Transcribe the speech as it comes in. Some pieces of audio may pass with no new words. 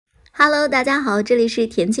Hello， 大家好，这里是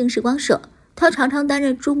田径时光社。她常常担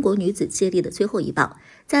任中国女子接力的最后一棒，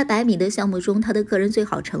在100米的项目中，她的个人最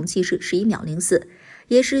好成绩是11秒04，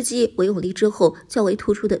也是继韦永丽之后较为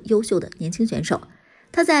突出的优秀的年轻选手。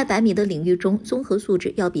她在100米的领域中综合素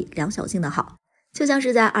质要比梁小静的好，就像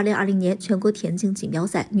是在2020年全国田径锦标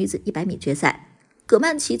赛女子100米决赛，葛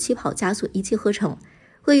曼棋起跑加速一气呵成。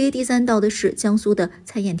位于第3道的是江苏的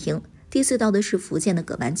蔡燕婷，第4道的是福建的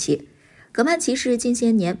葛曼棋。葛曼棋是近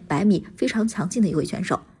些年100米非常强劲的一位选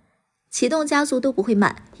手，启动加速都不会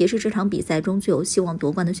慢，也是这场比赛中最有希望夺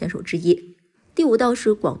冠的选手之一。第5道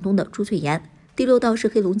是广东的朱翠妍，第6道是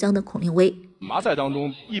黑龙江的孔令威。马赛当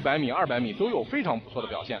中100米、200米都有非常不错的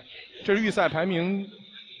表现，这是预赛排名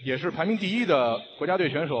也是排名第1的国家队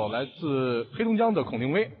选手，来自黑龙江的孔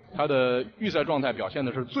令威，他的预赛状态表现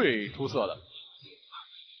的是最出色的。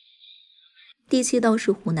第7道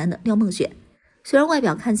是湖南的廖梦雪，虽然外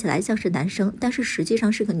表看起来像是男生，但是实际上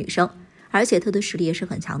是个女生，而且她的实力也是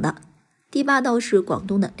很强的。第8道是广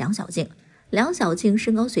东的梁小静，梁小静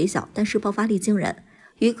身高虽小，但是爆发力惊人，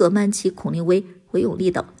与葛曼棋、孔令威、韦永丽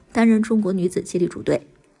等担任中国女子接力主队。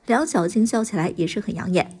梁小静笑起来也是很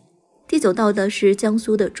养眼。第9道的是江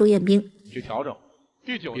苏的周彦斌，去调整。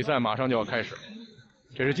第9比赛马上就要开始，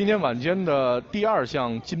这是今天晚间的第2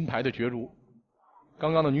项金牌的角逐。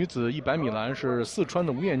刚刚的女子100米栏是四川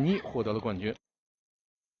的吴艳妮获得了冠军。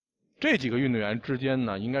这几个运动员之间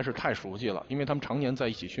呢，应该是太熟悉了，因为他们常年在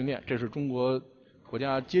一起训练。这是中国国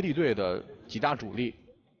家接力队的几大主力：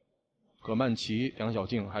葛曼棋、梁小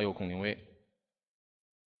静还有孔令威。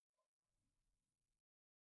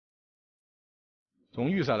从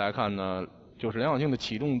预赛来看呢，就是梁小静的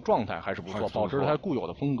启动状态还是不错，保持了她固有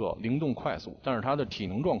的风格，灵动快速。但是她的体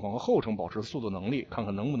能状况和后程保持速度能力，看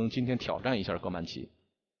看能不能今天挑战一下葛曼棋。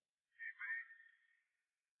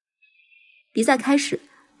比赛开始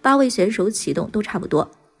，8位选手启动都差不多，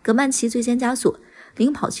葛曼棋最先加速，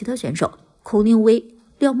领跑其他选手孔令威、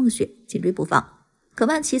廖梦雪紧追不放。葛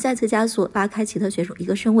曼棋再次加速，拉开其他选手1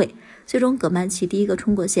个身位，最终葛曼棋第1个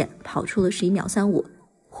冲过线，跑出了11秒35。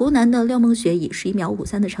湖南的廖梦雪以11秒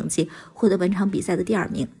53的成绩获得本场比赛的第2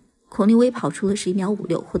名，孔令威跑出了11秒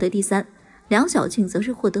56，获得第3，梁小静则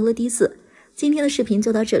是获得了第4。今天的视频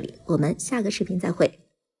就到这里，我们下个视频再会。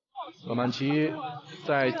葛曼棋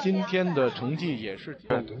在今天的成绩也是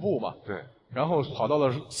5步吧，对，然后跑到了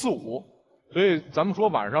4.5，所以咱们说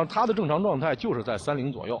晚上他的正常状态就是在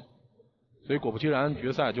30左右，所以果不其然，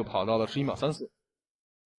决赛就跑到了11秒34。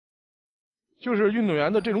就是运动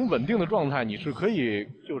员的这种稳定的状态，你是可以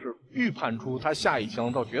就是预判出他下一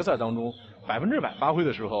项到决赛当中100%发挥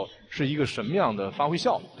的时候是一个什么样的发挥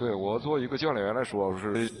效果。对，我作为一个教练员来说，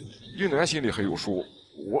是运动员心里很有数。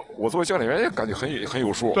我作为教练员也感觉很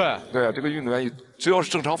有数。对，这个运动员只要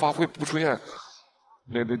是正常发挥，不出现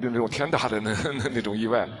那种天大的那种意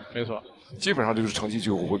外，没错，基本上就是成绩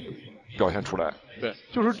就会表现出来。对，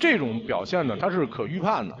就是这种表现呢，它是可预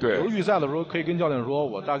判的。对，比如预赛的时候，可以跟教练说，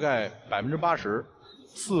我大概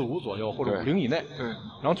80%，45左右或者50以内。对。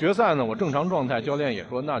然后决赛呢，我正常状态，教练也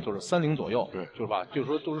说那就是30左右。对，就是吧？就是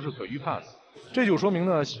说都是可预判的。这就说明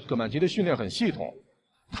呢，葛曼棋的训练很系统，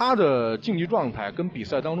他的竞技状态跟比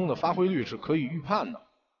赛当中的发挥率是可以预判的。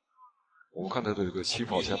我看他的这个起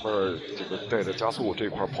跑前面这个带着加速这一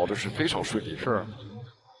块跑的是非常顺利。是。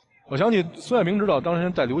我想起孙爱明指导当时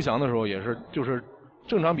在刘翔的时候也是，就是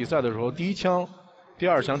正常比赛的时候，第1枪、第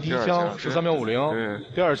2枪，第1枪13秒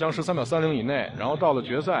50，第2枪13秒30以内，然后到了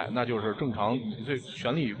决赛，那就是正常最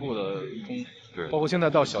全力以赴的冲。对，包括现在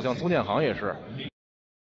到小将苏建航也是。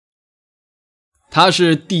他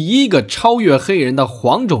是第1个超越黑人的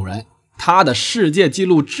黄种人，他的世界纪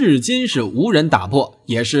录至今是无人打破，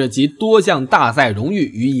也是集多项大赛荣誉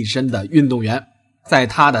于一身的运动员。在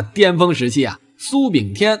他的巅峰时期苏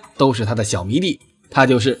炳添都是他的小迷弟，他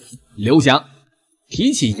就是刘翔。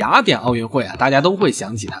提起雅典奥运会大家都会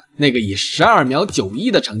想起他那个以12秒91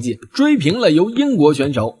的成绩追平了由英国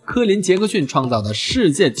选手科林·杰克逊创造的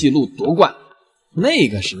世界纪录夺冠。那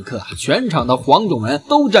个时刻全场的黄种人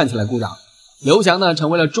都站起来鼓掌。刘翔呢，成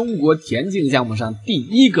为了中国田径项目上第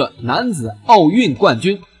1个男子奥运冠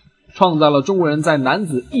军，创造了中国人在男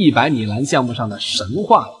子100米栏项目上的神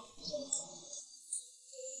话。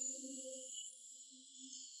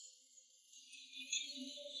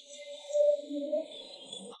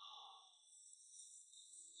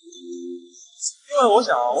因为我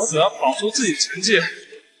想，我只要跑出自己成绩，应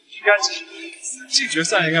该进决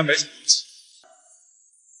赛应该没什么问题。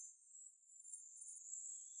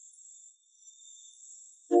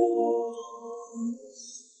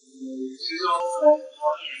其实我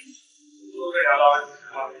来到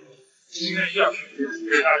今天一样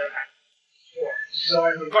给大家看，我稍微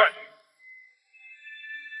很快。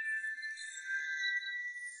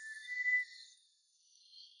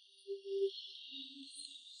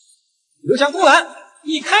刘翔攻篮，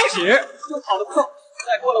一开始就跑得不错，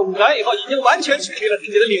在过了5篮以后，已经完全取去了自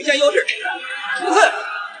己的领先优势。其次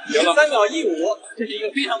，13秒15，这是一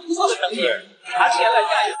个非常不错的成绩，他前了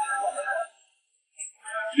亚运。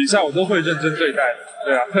比赛我都会认真对待的，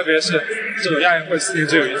对啊，特别是这种亚运会4年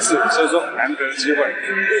只有1次，所以说很难得的机会，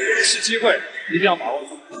是机会一定要把握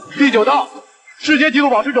住。第9道，世界纪录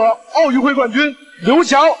保持者、奥运会冠军刘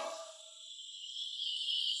翔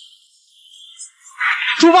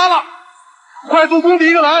出发了，快速攻第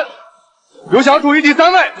一个篮。刘翔处于第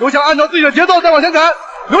3位，刘翔按照自己的节奏再往前赶，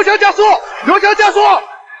刘翔加速，刘翔加速，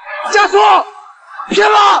加速，拼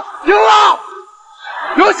了，赢了！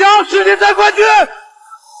刘翔世锦赛冠军。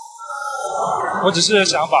我只是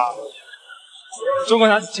想把中国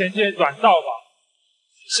男子田径软道法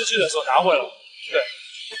失去的时候拿回来，对，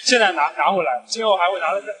现在拿回来，今后还会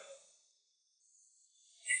拿得更。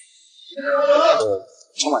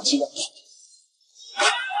充满期待。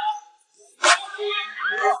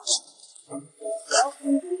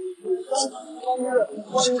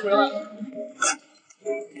欢迎回来。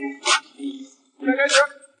再开始，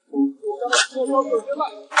做手首先慢，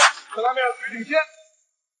在拉面最领先，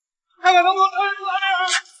看看能不能穿出拉面。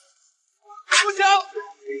刘翔，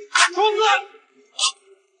冲刺！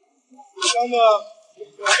刘翔的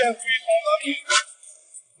表现非常的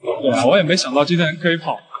对啊，我也没想到今天可以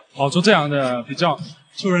跑出这样的比较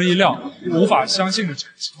出人意料、无法相信的成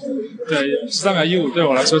绩。对，13秒15对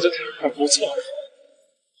我来说真的很不错。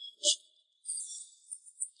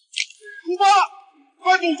出发，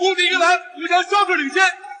快速攻第一个篮，刘翔双手领先，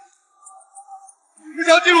刘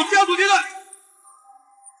翔进入加速阶段，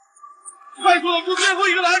快速的攻最后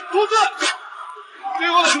一个篮，冲刺，最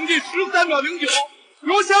后的成绩13秒09，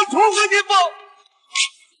刘翔重回巅峰。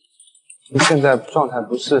现在状态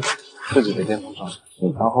不是自己的巅峰状态，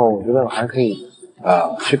然后我觉得还可以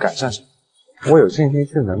去改善什么。我有信心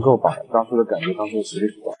是能够把当初的感觉当初的实力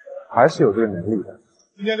出来，还是有这个能力的。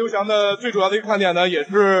今天刘翔的最主要的一个看点呢，也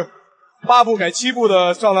是8步改7步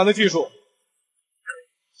的上篮的技术。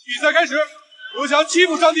比赛开始，刘翔7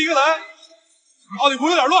步上第一个篮，奥利弗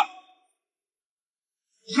有点乱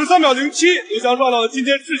，13秒07，刘翔创造了今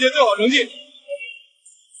天世界最好成绩。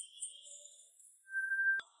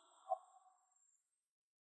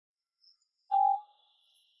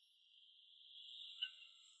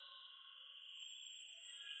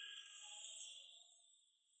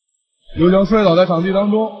刘翔摔倒在场地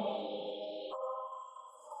当中。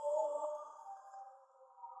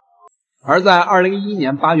而在2011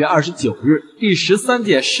年8月29日，第13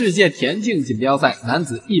届世界田径锦标赛男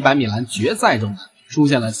子100米栏决赛中呢，出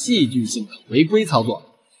现了戏剧性的违规操作，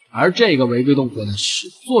而这个违规动作的始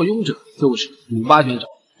作俑者就是古巴选手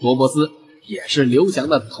罗伯斯，也是刘翔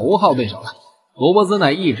的头号对手了。罗伯斯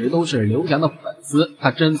呢一直都是刘翔的粉丝，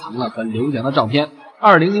他珍藏了和刘翔的照片。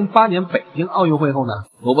2008年北京奥运会后呢，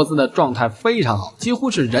罗伯斯的状态非常好，几乎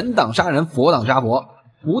是人挡杀人，佛挡杀佛。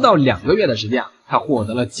不到2个月的时间他获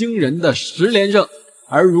得了惊人的10连胜。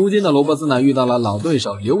而如今的罗伯斯呢，遇到了老对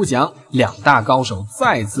手刘翔，两大高手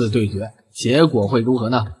再次对决，结果会如何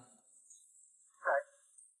呢？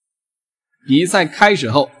比赛开始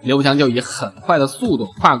后，刘翔就以很快的速度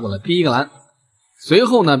跨过了第一个篮，随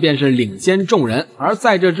后呢便是领先众人。而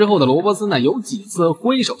在这之后的罗伯斯呢，有几次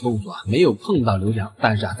挥手动作没有碰到刘翔，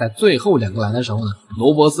但是在最后2个篮的时候呢，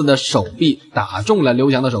罗伯斯的手臂打中了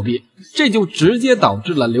刘翔的手臂，这就直接导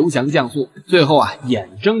致了刘翔降速。最后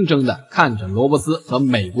眼睁睁的看着罗伯斯和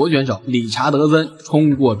美国选手理查德森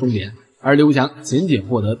冲过终点，而刘翔仅仅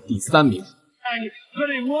获得第3名。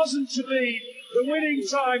The winning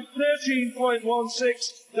time, 13.16.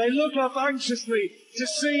 They look up anxiously to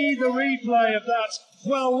see the replay of that.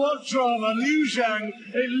 Well, what drama. Liu Zhang,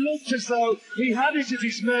 it looked as though he had it at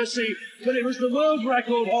his mercy, but it was the world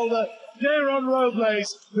record holder, Deron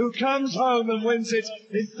Robles, who comes home and wins it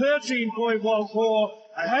in 13.14,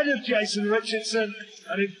 ahead of Jason Richardson.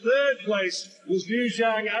 And in third place was Liu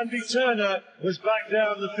Zhang. Andy Turner was back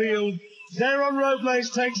down the field. Deron Robles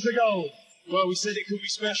takes the gold. Well, we said it could be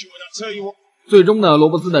special, and I tell you what. 最终呢，罗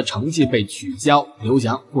伯斯的成绩被取消，刘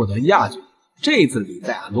翔获得亚军。这次比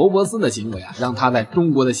赛罗伯斯的行为让他在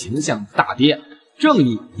中国的形象大跌。正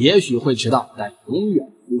义也许会迟到，但永远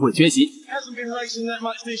不会缺席。Hasn't been racing that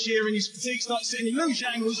much this year, and his fatigue starts setting in. Liu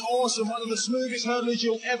Zhang was awesome, one of the smoothest hurdlers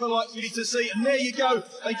you'll ever likely to see. And there you go,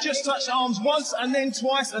 they just touched arms once and then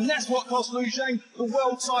twice, and that's what cost Liu Zhang the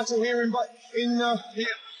world title here in here.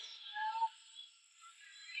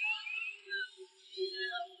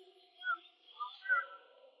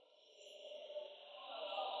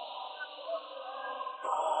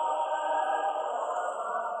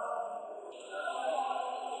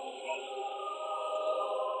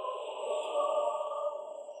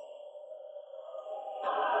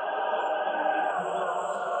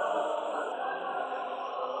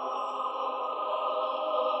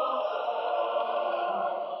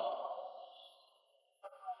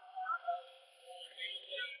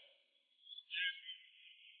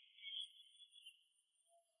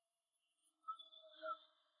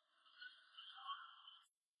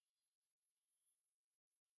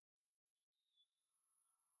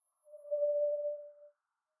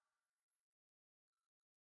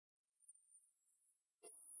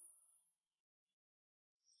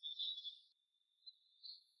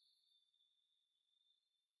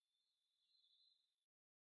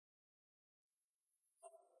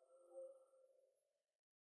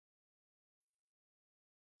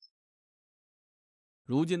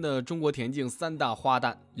 如今的中国田径三大花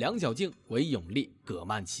旦梁小静、韦永丽、葛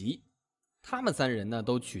曼棋，他们三人呢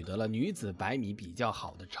都取得了女子100米比较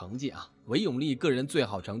好的成绩啊。韦永丽个人最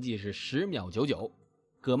好成绩是10秒99，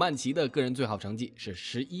葛曼棋的个人最好成绩是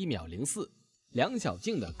11秒04，梁小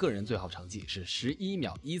静的个人最好成绩是11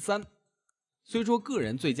秒13。虽说个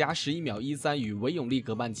人最佳11秒13与韦永丽、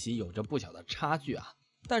葛曼棋有着不小的差距啊，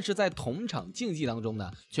但是在同场竞技当中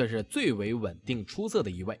呢，却是最为稳定出色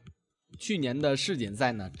的一位。去年的世锦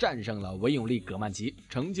赛呢，战胜了韦永丽、葛曼棋，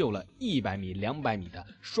成就了100米、200米的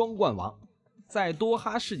双冠王。在多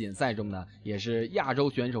哈世锦赛中呢，也是亚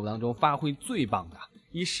洲选手当中发挥最棒的，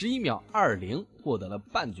以11秒20获得了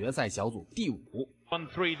半决赛小组第5。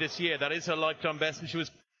1-3 this year, that is her lifetime best, and she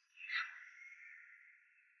was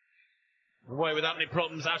away without any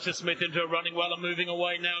problems. Asher Smith into a running well and moving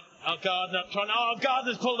away now. Gardner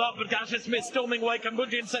Gardner's pulled up, but Asher Smith storming away.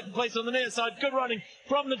 Cambodia in second place on the near side. Good running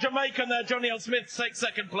from the Jamaican there. Johnny L. Smith takes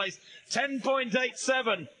second place.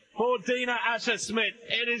 10.87 for Dina Asher Smith.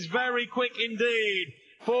 It is very quick indeed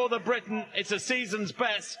for the Briton. It's a season's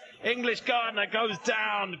best. English Gardner goes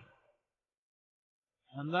down.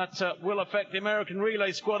 And that will affect the American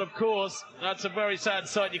relay squad, of course. That's a very sad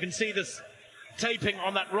sight. You can see this taping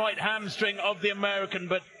on that right hamstring of the American,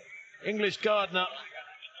 but English Gardner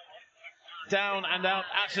down and out.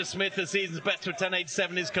 Asher Smith, the season's best for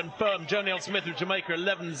 10.87 is confirmed. Joniel Smith of Jamaica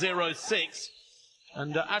 11.06,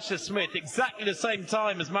 and Asher Smith exactly the same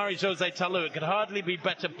time as Marie-José Talou. It could hardly be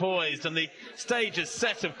better poised, and the stage is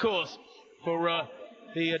set, of course, for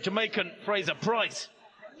the Jamaican Fraser Price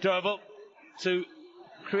Derval to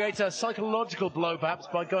create a psychological blow perhaps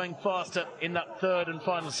by going faster in that third and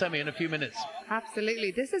final semi in a few minutes.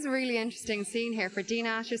 Absolutely. This is a really interesting scene here for Dina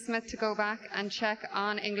Asher-Smith to go back and check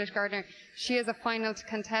on English Gardner. She has a final to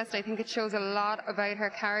contest. I think it shows a lot about her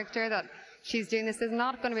character that she's doing this. There's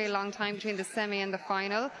not going to be a long time between the semi and the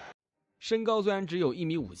final. 身高虽然只有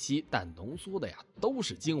1.57米，但浓缩的呀都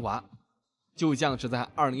是精华。就像是在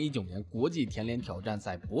2019年国际田联挑战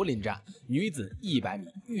赛柏林站女子100米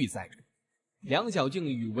预赛中，梁小静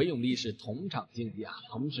与韦永丽是同场竞技啊，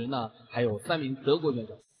同时呢还有3名德国选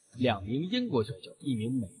手、2名英国选手、1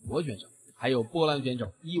名美国选手，还有波兰选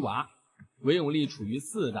手伊娃。韦永丽处于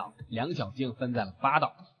4道，梁小静分在了8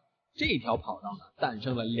道。这条跑道呢诞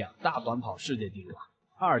生了2大短跑世界纪录啊。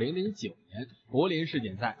2009年柏林世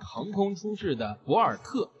锦赛横空出世的博尔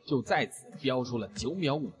特就在此标出了9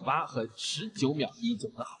秒58和19秒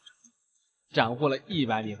19的好成绩，斩获了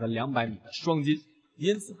100米和200米的双金。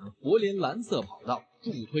因此呢，柏林蓝色跑道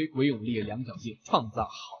助推韦永丽、梁小静创造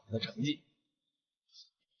好的成绩。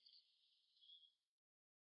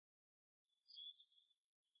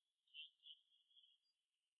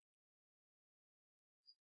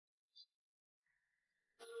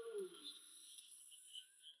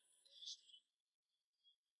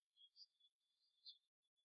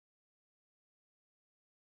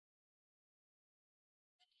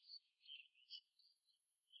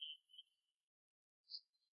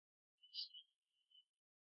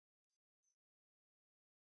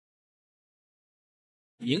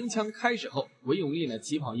鸣枪开始后，韦永丽呢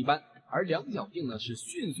起跑一般，而梁小静呢是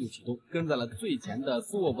迅速启动，跟在了最前的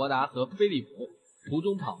苏沃伯达和菲利普。途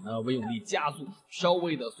中跑呢，韦永丽加速，稍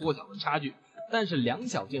微的缩小了差距，但是梁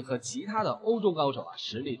小静和其他的欧洲高手啊，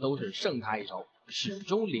实力都是胜他一筹，始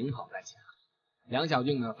终领跑在前。梁小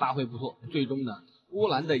静呢发挥不错，最终呢波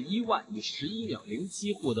兰的伊万以11秒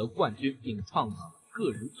07获得冠军，并创造了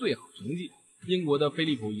个人最好成绩。英国的菲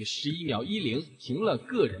利普以11秒10凭了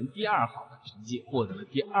个人第2好的成绩获得了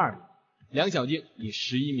第2名，梁小静以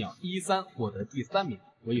11秒13获得第3名，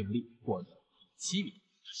韦永丽获得第7名。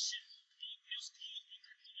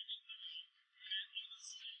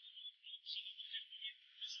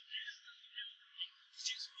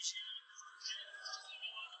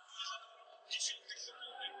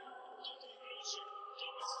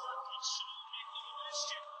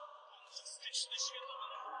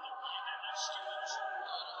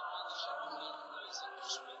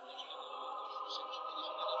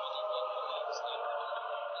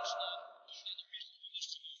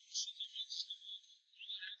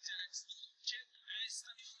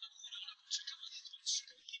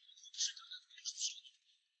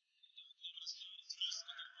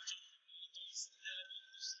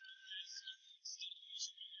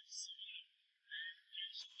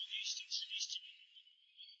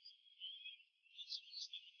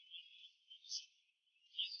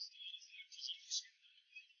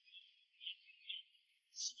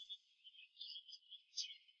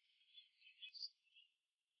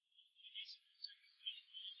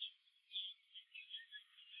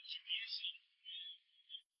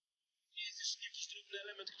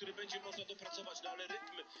element, który będzie można dopracować, no ale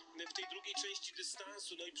rytm w tej drugiej części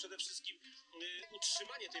dystansu, no i przede wszystkim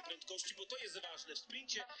utrzymanie tej prędkości, bo to jest ważne. W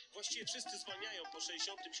sprincie właściwie wszyscy zwalniają po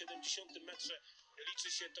 60-70 metrze.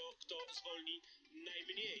 Liczy się to, kto zwolni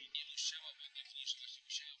najmniej. Nie musiała błędnie finiszować, nie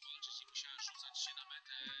musiała walczyć, nie musiała rzucać się na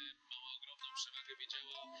metę. Mała ogromną przewagę,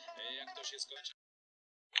 wiedziała jak to się skończy.